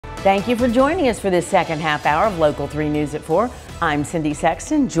Thank you for joining us for this second half hour of Local 3 News at 4. I'm Cindy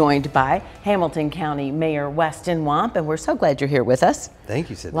Sexton, joined by Hamilton County Mayor Weston Wamp, and we're so glad you're here with us.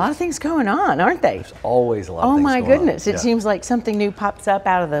 Thank you, Cindy. A lot of things going on, aren't they? There's always a lot of things going on. Oh my goodness, it Yeah. seems like something new pops up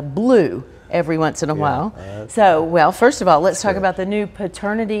out of the blue every once in a while. Well, first of all, let's talk about the new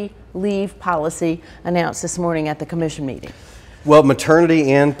paternity leave policy announced this morning at the commission meeting. Well,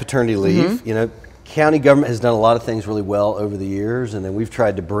 maternity and paternity leave, you know, county government has done a lot of things really well over the years, and then we've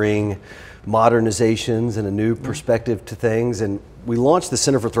tried to bring modernizations and a new perspective to things. And we launched the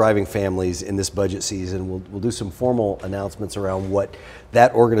Center for Thriving Families in this budget season. We'll do some formal announcements around what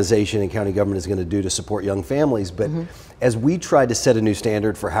that organization and county government is going to do to support young families. But as we tried to set a new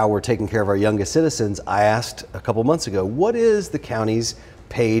standard for how we're taking care of our youngest citizens, I asked a couple months ago, what is the county's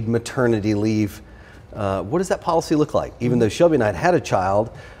paid maternity leave? What does that policy look like? Even though Shelby and I had a child,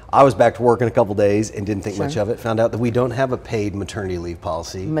 I was back to work in a couple days and didn't think much of it. Found out that we don't have a paid maternity leave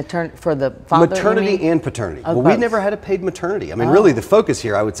policy. For the father, maternity and paternity. Oh, well, we never had a paid maternity. I mean, really, the focus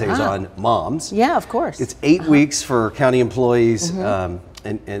here, I would say, is on moms. Yeah, of course. It's 8 weeks for county employees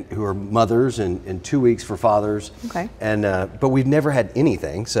and who are mothers, and 2 weeks for fathers. Okay. And but we've never had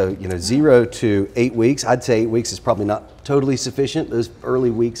anything. So 0 to 8 weeks. I'd say 8 weeks is probably not totally sufficient. Those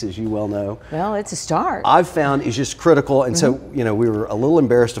early weeks, as you well know. Well, it's a start. I've found is just critical, and so we were a little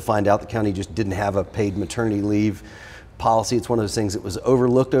embarrassed to find out the county just didn't have a paid maternity leave policy. It's one of those things that was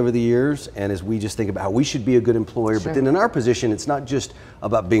overlooked over the years, and as we just think about how we should be a good employer, but then in our position, it's not just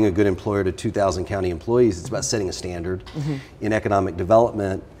about being a good employer to 2,000 county employees. It's about setting a standard in economic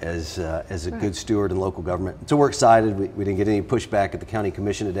development as a good steward in local government. So we're excited. We didn't get any pushback at the county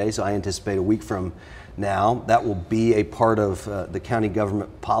commission today, so I anticipate a week from now that will be a part of the county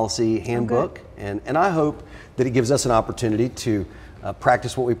government policy handbook, and I hope that it gives us an opportunity to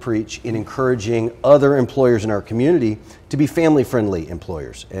practice what we preach in encouraging other employers in our community to be family-friendly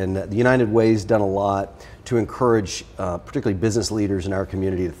employers. And the United Way's done a lot to encourage particularly business leaders in our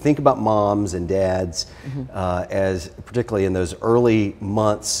community to think about moms and dads as particularly in those early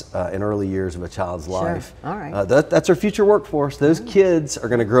months and early years of a child's life. All right. That's our future workforce. Those kids are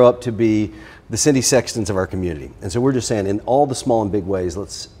going to grow up to be the Cindy Sextons of our community. And so we're just saying, in all the small and big ways,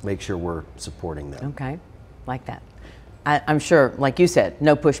 let's make sure we're supporting them. Okay, like that. I'm sure, like you said,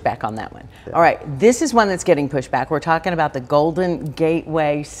 no pushback on that one. Yeah. All right, this is one that's getting pushback. We're talking about the Golden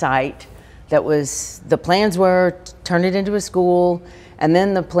Gateway site that was, the plans were to turn it into a school, and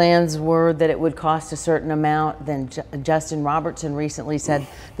then the plans were that it would cost a certain amount. Then Justin Robertson recently said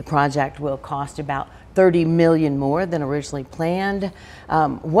the project will cost about $30 million more than originally planned.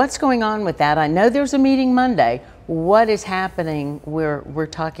 What's going on with that? I know there's a meeting Monday. What is happening? We're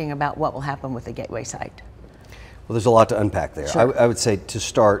talking about what will happen with the Gateway site. Well, there's a lot to unpack there. I would say, to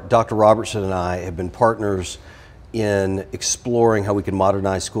start, Dr. Robertson and I have been partners in exploring how we can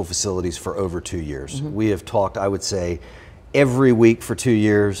modernize school facilities for over 2 years. We have talked, I would say, every week for 2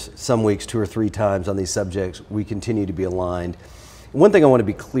 years, some weeks 2 or 3 times on these subjects. We continue to be aligned. One thing I want to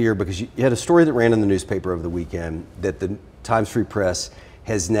be clear, because you had a story that ran in the newspaper over the weekend that the Times Free Press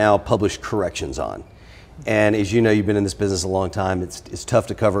has now published corrections on. And as you know, you've been in this business a long time. It's tough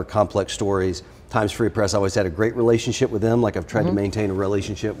to cover complex stories. Times Free Press, I always had a great relationship with them, like I've tried to maintain a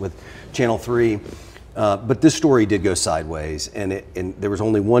relationship with Channel 3. But this story did go sideways, and there was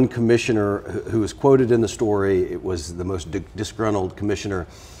only one commissioner who was quoted in the story. It was the most disgruntled commissioner.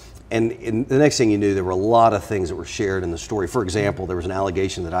 And the next thing you knew, there were a lot of things that were shared in the story. For example, there was an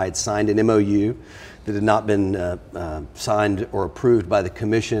allegation that I had signed an MOU that had not been signed or approved by the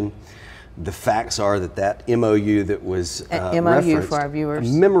commission. The facts are that MOU that was MOU for our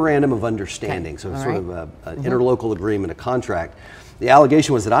viewers, a memorandum of understanding, so sort of an interlocal agreement, a contract. The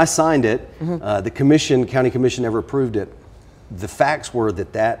allegation was that I signed it. The county commission never approved it. The facts were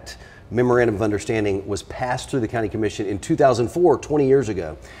that memorandum of understanding was passed through the county commission in 2004, 20 years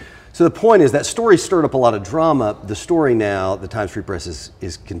ago. So the point is that story stirred up a lot of drama. The story now, the Times Free Press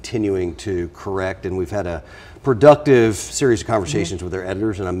is continuing to correct, and we've had a productive series of conversations with their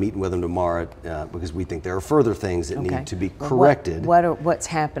editors, and I'm meeting with them tomorrow because we think there are further things that need to be corrected. What's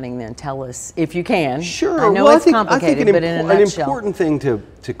happening then? Tell us, if you can. Sure. I know it's complicated, but in a nutshell. An important thing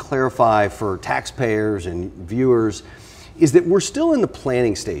to clarify for taxpayers and viewers is that we're still in the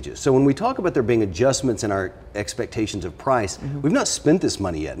planning stages. So when we talk about there being adjustments in our expectations of price, we've not spent this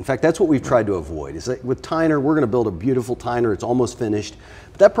money yet. In fact, that's what we've tried to avoid. Is that with Tyner, we're going to build a beautiful Tyner. It's almost finished.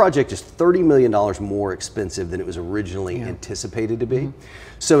 But that project is $30 million more expensive than it was originally anticipated to be.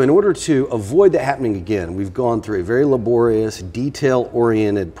 So in order to avoid that happening again, we've gone through a very laborious,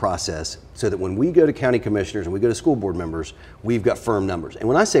 detail-oriented process so that when we go to county commissioners and we go to school board members, we've got firm numbers. And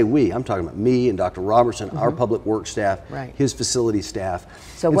when I say we, I'm talking about me and Dr. Robertson, our public works staff, his facility staff.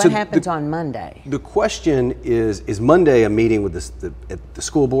 So and what happens on Monday? The question is Monday a meeting with at the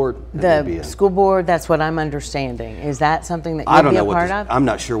school board? The school board, that's what I'm understanding. Is that something that I don't you'll know be a part of? I'm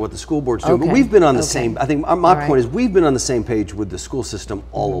not sure what the school board's doing, but we've been on the same, I think my point is we've been on the same page with the school system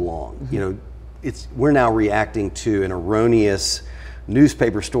all along. You know, we're now reacting to an erroneous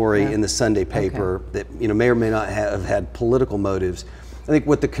newspaper story in the Sunday paper that may or may not have had political motives. I think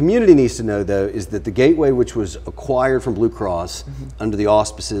what the community needs to know, though, is that the Gateway, which was acquired from Blue Cross under the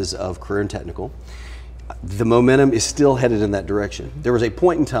auspices of Career and Technical, the momentum is still headed in that direction. There was a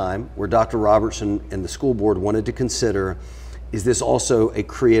point in time where Dr. Robertson and the school board wanted to consider, is this also a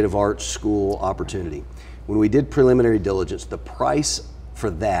creative arts school opportunity? When we did preliminary diligence, the price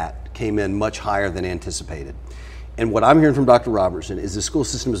for that came in much higher than anticipated. And what I'm hearing from Dr. Robertson is the school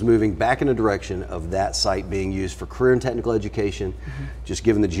system is moving back in a direction of that site being used for career and technical education, just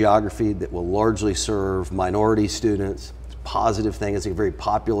given the geography that will largely serve minority students. It's a positive thing. It's very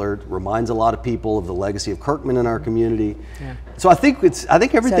popular. It reminds a lot of people of the legacy of Kirkman in our community. So I think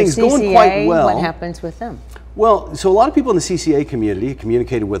everything's going quite well. What happens with them? Well, so a lot of people in the CCA community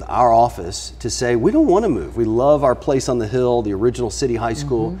communicated with our office to say, we don't want to move. We love our place on the hill, the original City High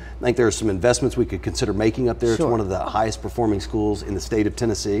School. I think there are some investments we could consider making up there. It's one of the highest performing schools in the state of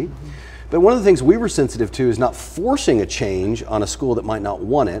Tennessee. But one of the things we were sensitive to is not forcing a change on a school that might not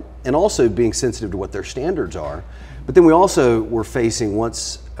want it, and also being sensitive to what their standards are. But then we also were facing,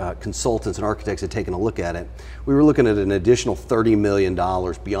 once consultants and architects had taken a look at it, we were looking at an additional $30 million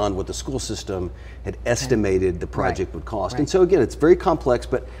beyond what the school system had estimated the project would cost. And so again, it's very complex,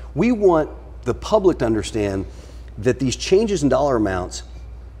 but we want the public to understand that these changes in dollar amounts,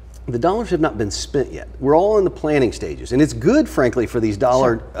 the dollars have not been spent yet. We're all in the planning stages, and it's good, frankly, for these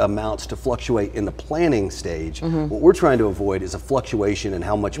dollar amounts to fluctuate in the planning stage. What we're trying to avoid is a fluctuation in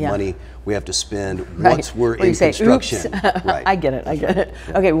how much money we have to spend once we're in construction. I get it, I get it.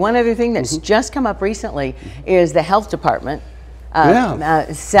 Okay, one other thing that's just come up recently is the health department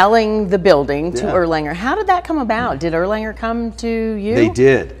selling the building to Erlanger. How did that come about? Did Erlanger come to you? They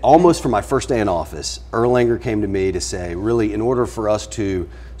did. Almost from my first day in office, Erlanger came to me to say, really, in order for us to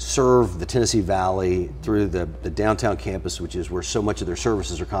serve the Tennessee Valley through the downtown campus, which is where so much of their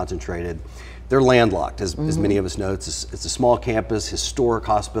services are concentrated, they're landlocked, as many of us know. It's a small campus, historic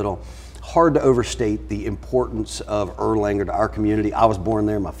hospital. Hard to overstate the importance of Erlanger to our community. I was born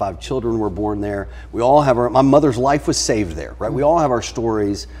there. My 5 children were born there. We all have my mother's life was saved there, right? We all have our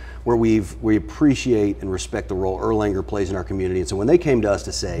stories where we appreciate and respect the role Erlanger plays in our community. And so when they came to us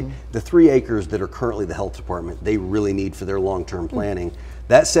to say, the 3 acres that are currently the health department, they really need for their long-term planning,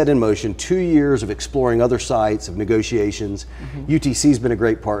 that set in motion 2 years of exploring other sites, of negotiations. UTC's been a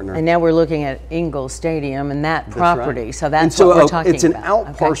great partner. And now we're looking at Ingalls Stadium and that property. So that's what we're talking about. It's an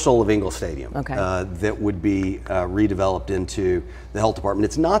out parcel of Ingalls Stadium that would be redeveloped into the health department.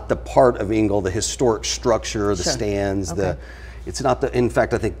 It's not the part of Ingalls, the historic structure, the stands, it's not in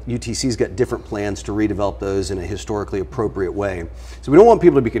fact, I think UTC's got different plans to redevelop those in a historically appropriate way. So we don't want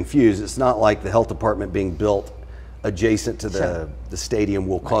people to be confused. It's not like the health department being built adjacent to the stadium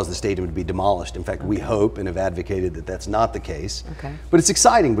will cause the stadium to be demolished. In fact, we hope and have advocated that that's not the case. But it's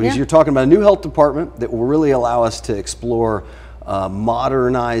exciting because you're talking about a new health department that will really allow us to explore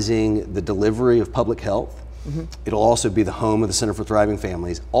modernizing the delivery of public health. It'll also be the home of the Center for Thriving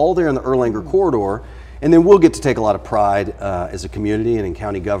Families, all there in the Erlanger corridor. And then we'll get to take a lot of pride as a community and in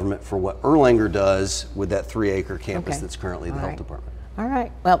county government for what Erlanger does with that 3-acre campus that's currently the health department. All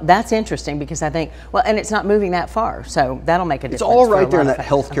right. Well, that's interesting because I think, and it's not moving that far, so that'll make a difference. It's all right there in that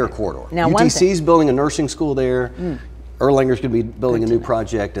healthcare corridor. Now, UTC's building a nursing school there. Erlanger's going to be building a new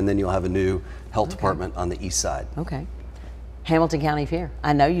project, and then you'll have a new health department on the east side. Hamilton County Fair.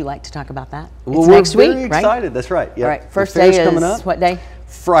 I know you like to talk about that. Well, it's next week, very excited. That's right. All right. First day is coming up. What day?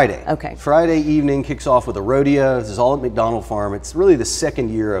 Friday. Okay. Friday evening kicks off with a rodeo. This is all at McDonald Farm. It's really the second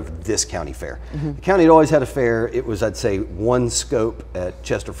year of this county fair. The county had always had a fair. It was, I'd say, one scope at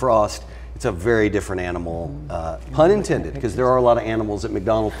Chester Frost. It's a very different animal, pun intended, because there are a lot of animals at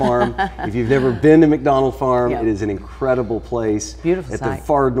McDonald Farm. If you've never been to McDonald Farm, it is an incredible place. Beautiful at the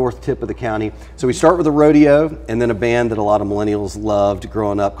far north tip of the county. So we start with a rodeo, and then a band that a lot of millennials loved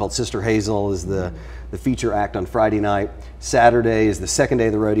growing up called Sister Hazel is the feature act on Friday night. Saturday is the second day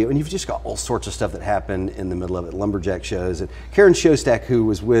of the rodeo, and you've just got all sorts of stuff that happened in the middle of it. Lumberjack shows. And Karen Shostak, who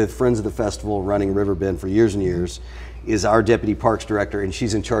was with Friends of the Festival running Riverbend for years and years, is our deputy parks director, and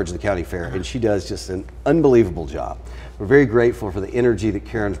she's in charge of the county fair, and she does just an unbelievable job. We're very grateful for the energy that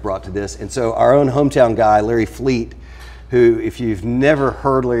Karen's brought to this. And so our own hometown guy, Larry Fleet, who, if you've never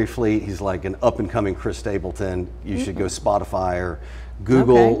heard Larry Fleet, he's like an up-and-coming Chris Stapleton. You should go Spotify or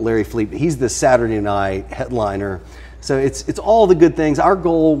Google Larry Fleet. He's the Saturday night headliner. So it's all the good things. Our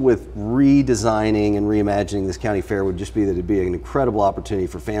goal with redesigning and reimagining this county fair would just be that it'd be an incredible opportunity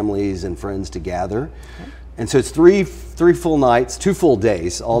for families and friends to gather. And so it's three full nights, 2 full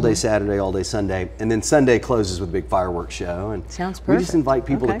days, all day Saturday, all day Sunday, and then Sunday closes with a big fireworks show. And sounds perfect. We just invite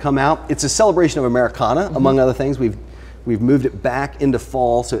people to come out. It's a celebration of Americana, among other things. We've moved it back into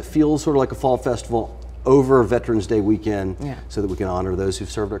fall, so it feels sort of like a fall festival over Veterans Day weekend, so that we can honor those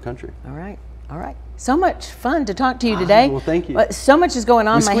who've served our country. All right, all right. So much fun to talk to you today. Well, thank you. So much is going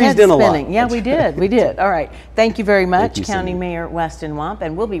on. My head's spinning. Yeah, we did. We did. All right. Thank you very much, County Mayor Weston Wamp,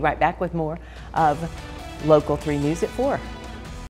 and we'll be right back with more of Local 3 News at 4.